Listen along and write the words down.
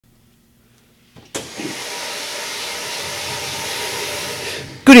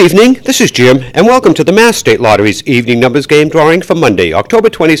Good evening, this is Jim, and welcome to the Mass State Lottery's Evening Numbers Game drawing for Monday, October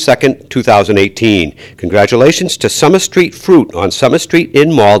 22nd, 2018. Congratulations to Summer Street Fruit on Summer Street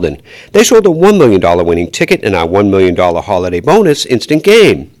in Malden. They sold a $1 million winning ticket in our $1 million holiday bonus instant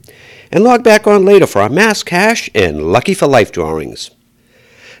game. And log back on later for our Mass Cash and Lucky for Life drawings.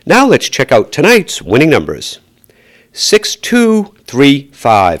 Now let's check out tonight's winning numbers.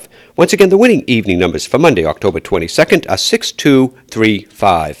 6235. Once again, the winning evening numbers for Monday, October 22nd are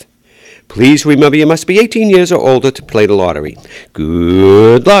 6235. Please remember you must be 18 years or older to play the lottery.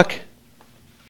 Good luck!